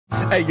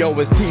Hey yo,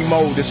 it's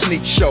T-Mo, the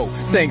sneak show.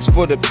 Thanks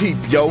for the peep,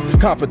 yo.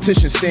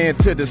 Competition stand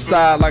to the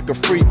side like a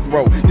free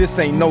throw. This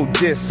ain't no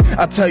diss,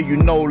 I tell you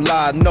no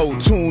lie, no.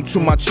 Tune to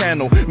my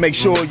channel, make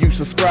sure you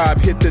subscribe.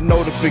 Hit the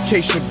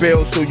notification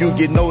bell so you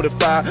get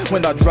notified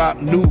when I drop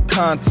new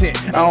content.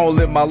 I don't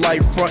live my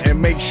life front, and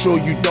make sure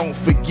you don't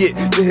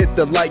forget to hit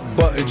the like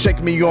button.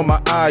 Check me on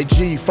my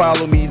IG,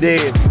 follow me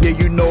there. Yeah,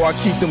 you know I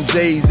keep them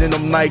J's in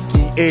them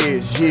Nike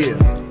Airs, yeah.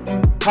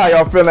 How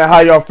y'all feeling? How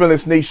y'all feeling,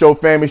 Sneak Show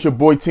fam? It's your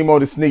boy T-Mo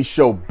the Sneak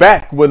Show,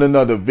 back with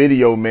another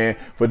video, man.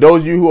 For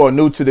those of you who are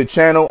new to the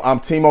channel, I'm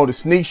T-Mo the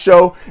Sneak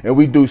Show, and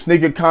we do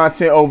sneaker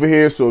content over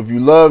here. So if you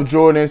love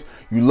Jordans,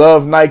 you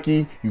love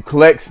Nike, you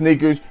collect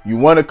sneakers, you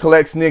want to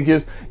collect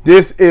sneakers,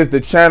 this is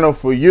the channel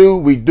for you.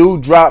 We do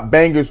drop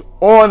bangers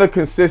on a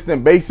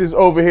consistent basis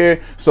over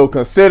here, so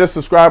consider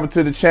subscribing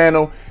to the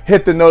channel.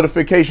 Hit the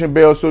notification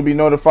bell so you'll be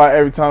notified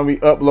every time we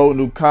upload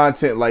new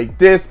content like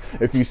this.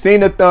 If you've seen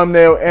the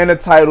thumbnail and the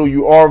title,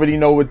 you already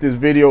know what this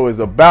video is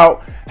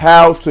about: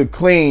 how to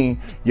clean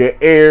your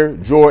Air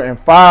Jordan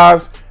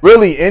 5s.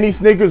 Really any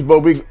sneakers, but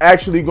we're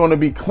actually going to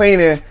be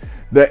cleaning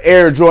the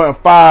Air Jordan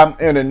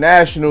 5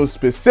 International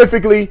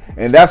specifically,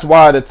 and that's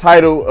why the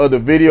title of the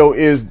video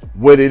is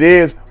what it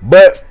is.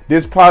 But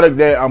this product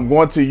that I'm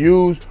going to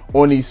use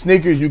on these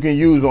sneakers, you can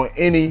use on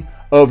any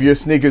of your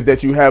sneakers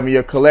that you have in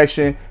your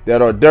collection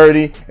that are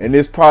dirty, and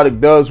this product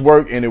does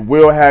work, and it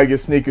will have your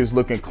sneakers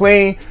looking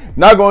clean.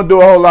 Not gonna do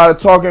a whole lot of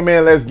talking,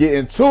 man. Let's get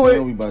into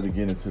it. We about to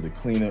get into the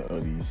cleaner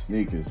of these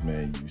sneakers,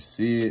 man. You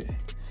see it.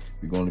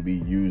 We're going to be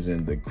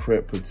using the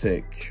Crep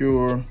Protect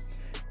Cure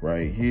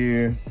right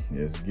here.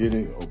 Let's get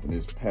it. Open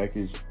this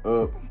package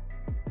up.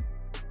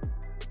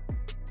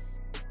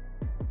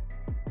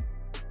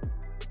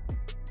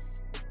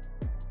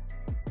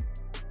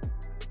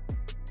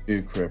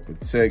 Here, Crep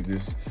Protect.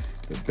 This is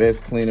the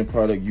best cleaning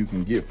product you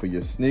can get for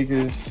your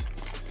sneakers.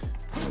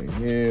 Right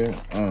here.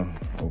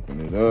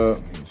 Open it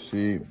up. You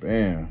see,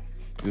 bam.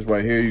 This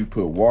right here, you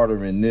put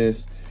water in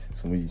this.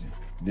 So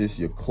this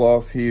your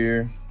cloth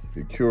here,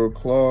 the Cure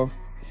cloth.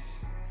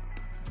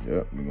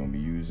 Yep, we're gonna be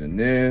using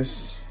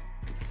this.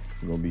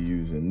 We're gonna be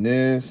using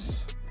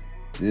this.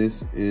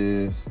 This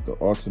is the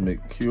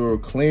Ultimate Cure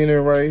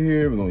Cleaner right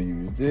here. We're gonna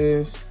use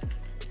this.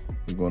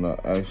 We're gonna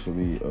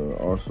actually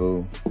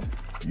also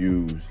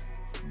use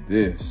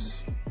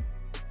this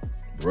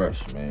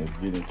brush, man. Let's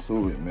get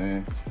into it,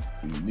 man.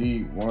 We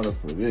need water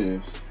for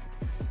this.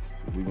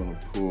 So we're gonna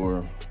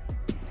pour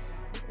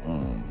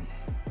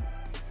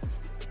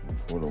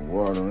the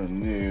water in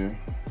there.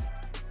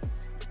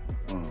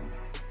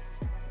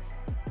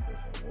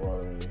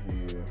 Water in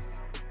here.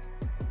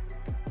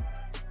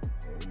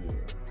 Oh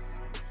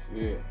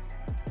yeah.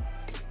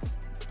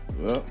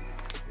 Yep.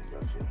 You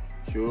got your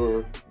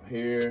Cure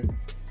here. You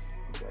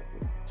got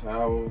the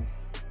towel.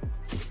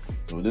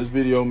 So this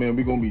video, man,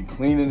 we're gonna be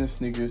cleaning the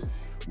sneakers.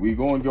 We're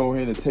gonna go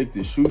ahead and take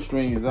the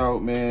shoestrings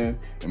out, man.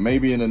 And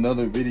maybe in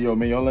another video,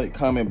 man, y'all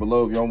comment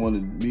below if y'all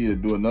wanted me to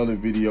do another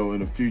video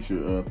in the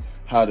future of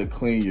how to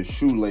clean your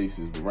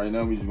shoelaces. But right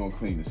now, we just gonna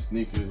clean the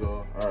sneakers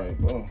off. All right,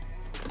 boom.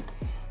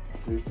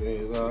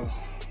 Shoestrings out.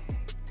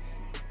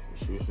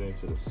 Shoestring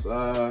to the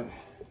side.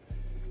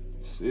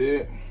 See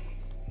it?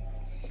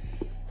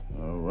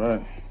 All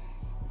right.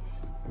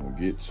 We'll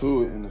get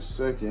to it in a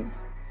second.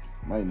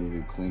 Might need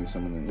to clean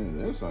some of them.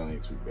 That sound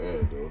ain't too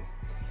bad though.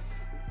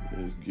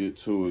 Let's get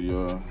to it,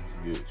 y'all. Let's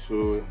get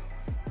to it.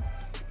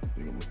 I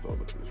think I'm gonna start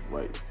with this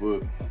right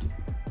foot.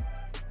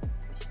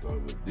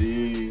 Start with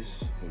these.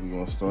 Then we're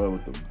gonna start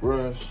with the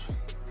brush.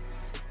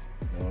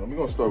 We're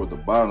gonna start with the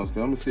bottoms. I'm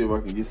gonna see if I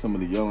can get some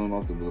of the yellowing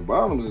off the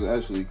bottoms. Is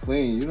actually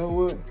clean. You know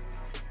what?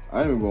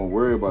 I ain't even gonna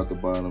worry about the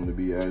bottom to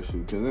be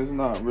actually, because there's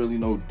not really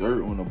no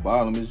dirt on the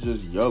bottom. It's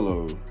just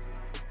yellow.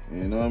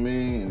 You know what I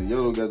mean? And the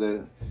yellow got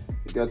that.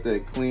 It got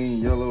that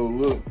clean yellow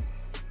look.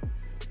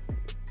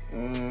 I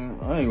ain't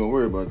gonna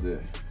worry about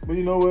that. But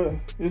you know what?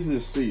 This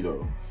is C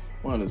though.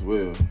 Might as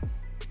well.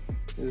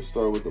 Let's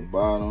start with the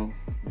bottom.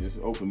 Just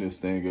open this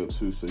thing up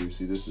too, so you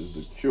see this is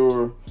the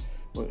Cure.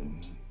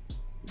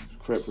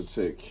 Crep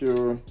Protect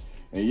Cure.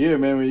 And yeah,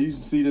 man, when you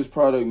see this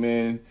product,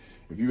 man,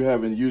 if you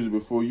haven't used it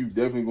before, you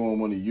definitely gonna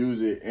want to use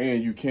it.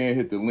 And you can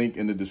hit the link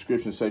in the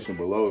description section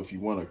below if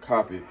you want to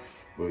copy it.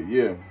 But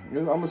yeah,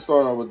 I'm gonna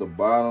start out with the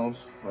bottoms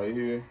right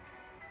here.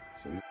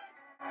 So,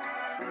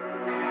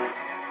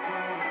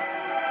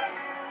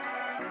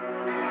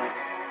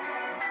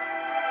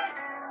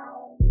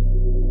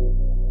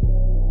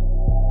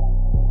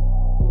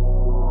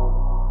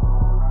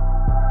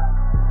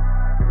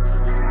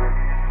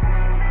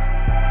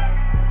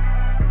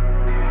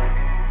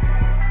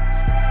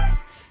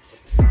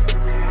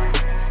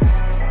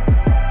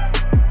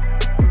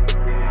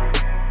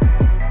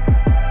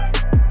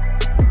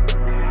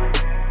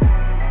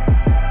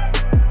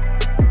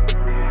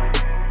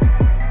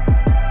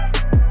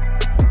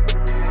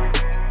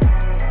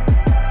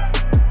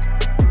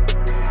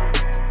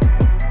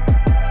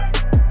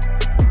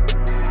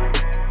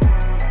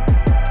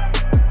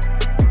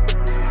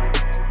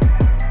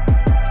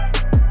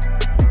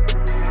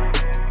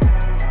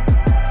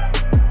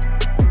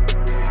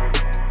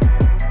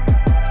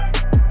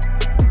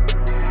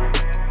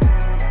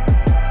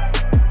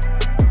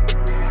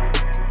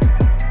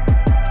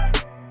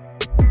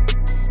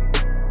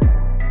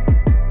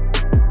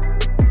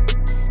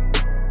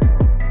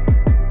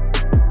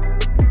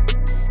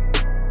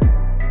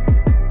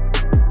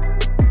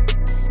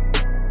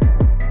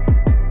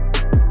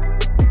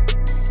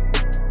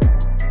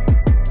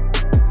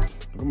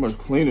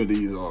 cleaner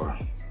these are.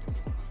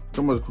 Look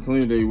how much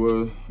cleaner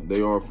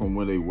they are from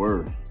where they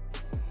were.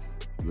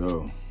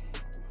 Yo,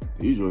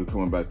 these are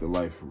coming back to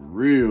life for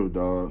real,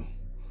 dog.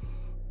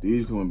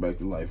 These coming back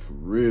to life for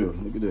real.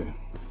 Look at that.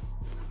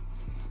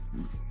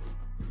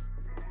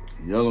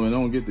 Yellow, and I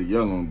don't get the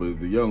yellow, but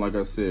the yellow, like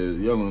I said,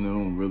 yellow and it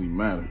don't really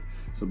matter.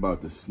 It's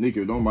about the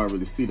sneaker. Nobody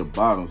really see the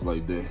bottoms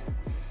like that.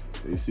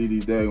 They see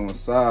these daggone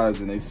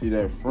sides and they see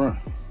that front.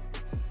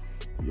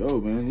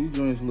 Yo, man, these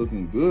joints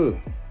looking good.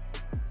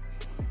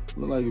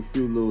 Look like a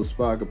few little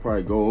spots. I could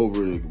probably go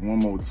over it one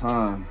more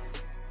time.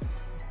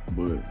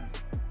 But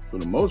for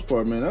the most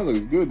part, man, that looks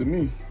good to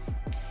me.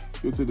 Let's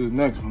get to this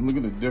next one. Look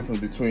at the difference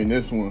between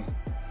this one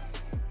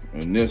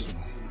and this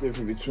one. The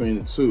difference between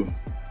the two.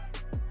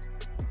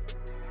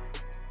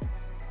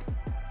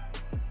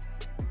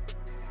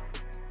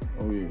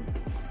 Oh yeah.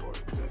 Boy,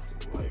 back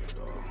to life,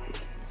 dog.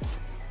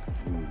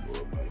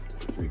 Boy, back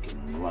to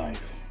freaking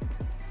life.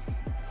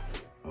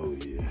 Oh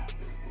yeah,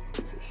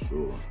 for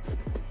sure.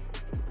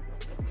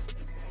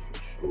 For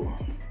sure.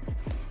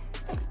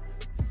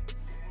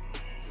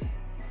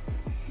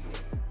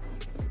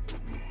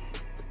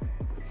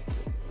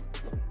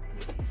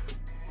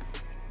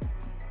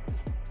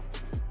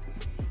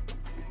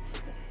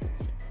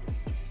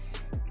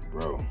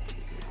 Bro,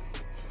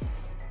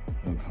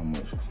 look how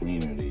much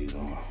cleaner these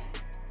are.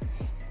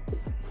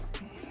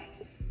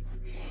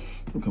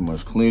 Look how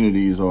much cleaner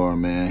these are,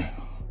 man.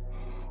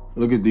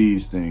 Look at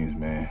these things,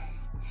 man.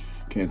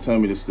 Can't tell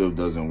me this stuff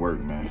doesn't work,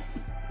 man.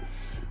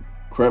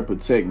 Crep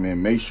Protect,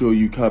 man. Make sure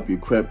you copy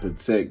Crep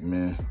Protect,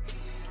 man.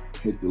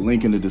 Hit the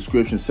link in the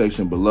description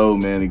section below,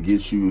 man, and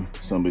get you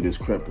some of this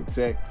Crep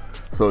Protect.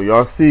 So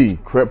y'all see,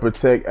 Crep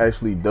Protect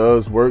actually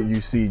does work. You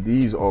see,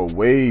 these are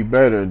way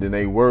better than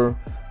they were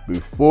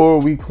before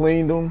we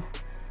cleaned them.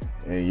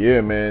 And yeah,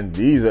 man,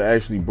 these are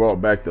actually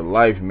brought back to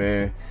life,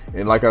 man.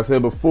 And like I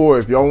said before,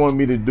 if y'all want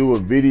me to do a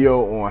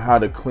video on how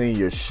to clean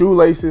your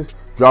shoelaces,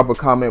 drop a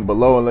comment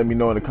below and let me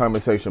know in the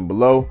comment section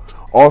below.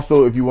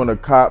 Also, if you want to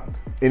cop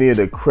any of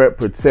the Crep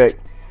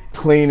Protect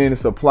cleaning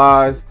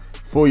supplies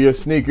for your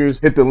sneakers,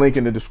 hit the link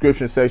in the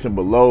description section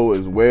below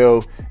as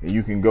well, and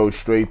you can go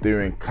straight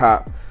there and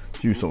cop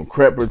you some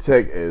Crep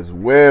Protect as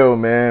well,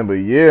 man. But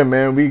yeah,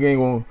 man, we ain't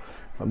gonna,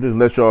 I'm just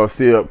let y'all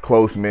see up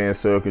close, man,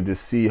 so you can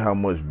just see how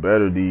much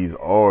better these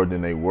are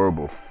than they were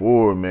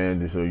before, man,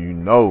 just so you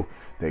know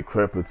that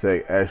Crep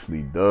Protect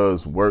actually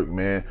does work,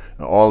 man.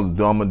 And all I'm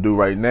gonna do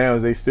right now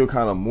is they still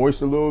kind of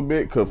moist a little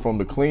bit cause from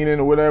the cleaning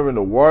or whatever and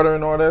the water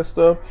and all that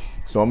stuff.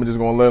 So I'm just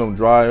gonna let them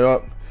dry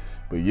up.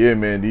 But yeah,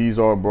 man, these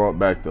are brought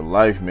back to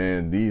life,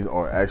 man. These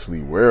are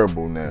actually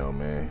wearable now,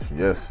 man.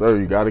 Yes, sir.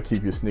 You got to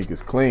keep your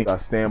sneakers clean. I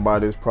stand by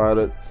this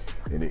product,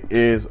 and it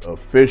is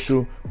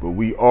official. But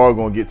we are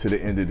going to get to the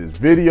end of this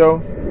video.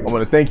 I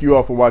want to thank you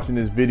all for watching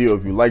this video.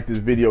 If you like this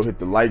video, hit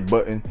the like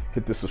button,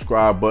 hit the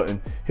subscribe button,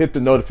 hit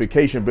the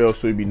notification bell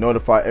so you'll be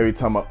notified every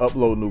time I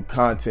upload new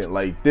content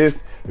like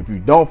this. If you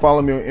don't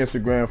follow me on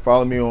Instagram,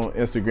 follow me on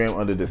Instagram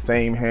under the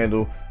same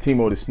handle,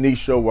 Timo the Sneak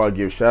Show, where I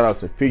give shout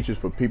outs and features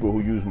for people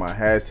who use my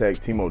hashtag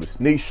Timo the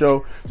Sneak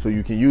Show. So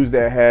you can use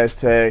that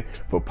hashtag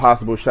for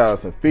possible shout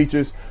outs and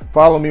features.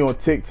 Follow me on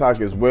TikTok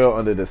as well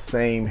under the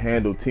same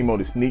handle, Timo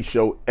the Sneak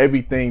Show.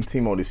 Everything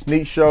Timo the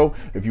Sneak Show.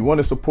 If you want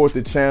to support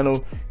the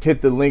channel,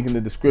 hit the link in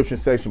the description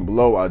section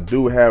below. I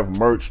do have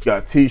merch,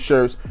 got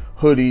t-shirts,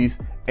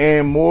 hoodies,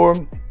 and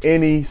more.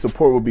 Any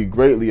support will be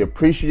greatly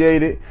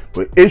appreciated.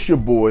 But it's your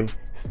boy.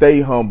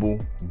 Stay humble,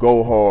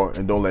 go hard,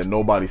 and don't let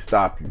nobody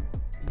stop you.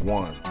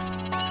 One.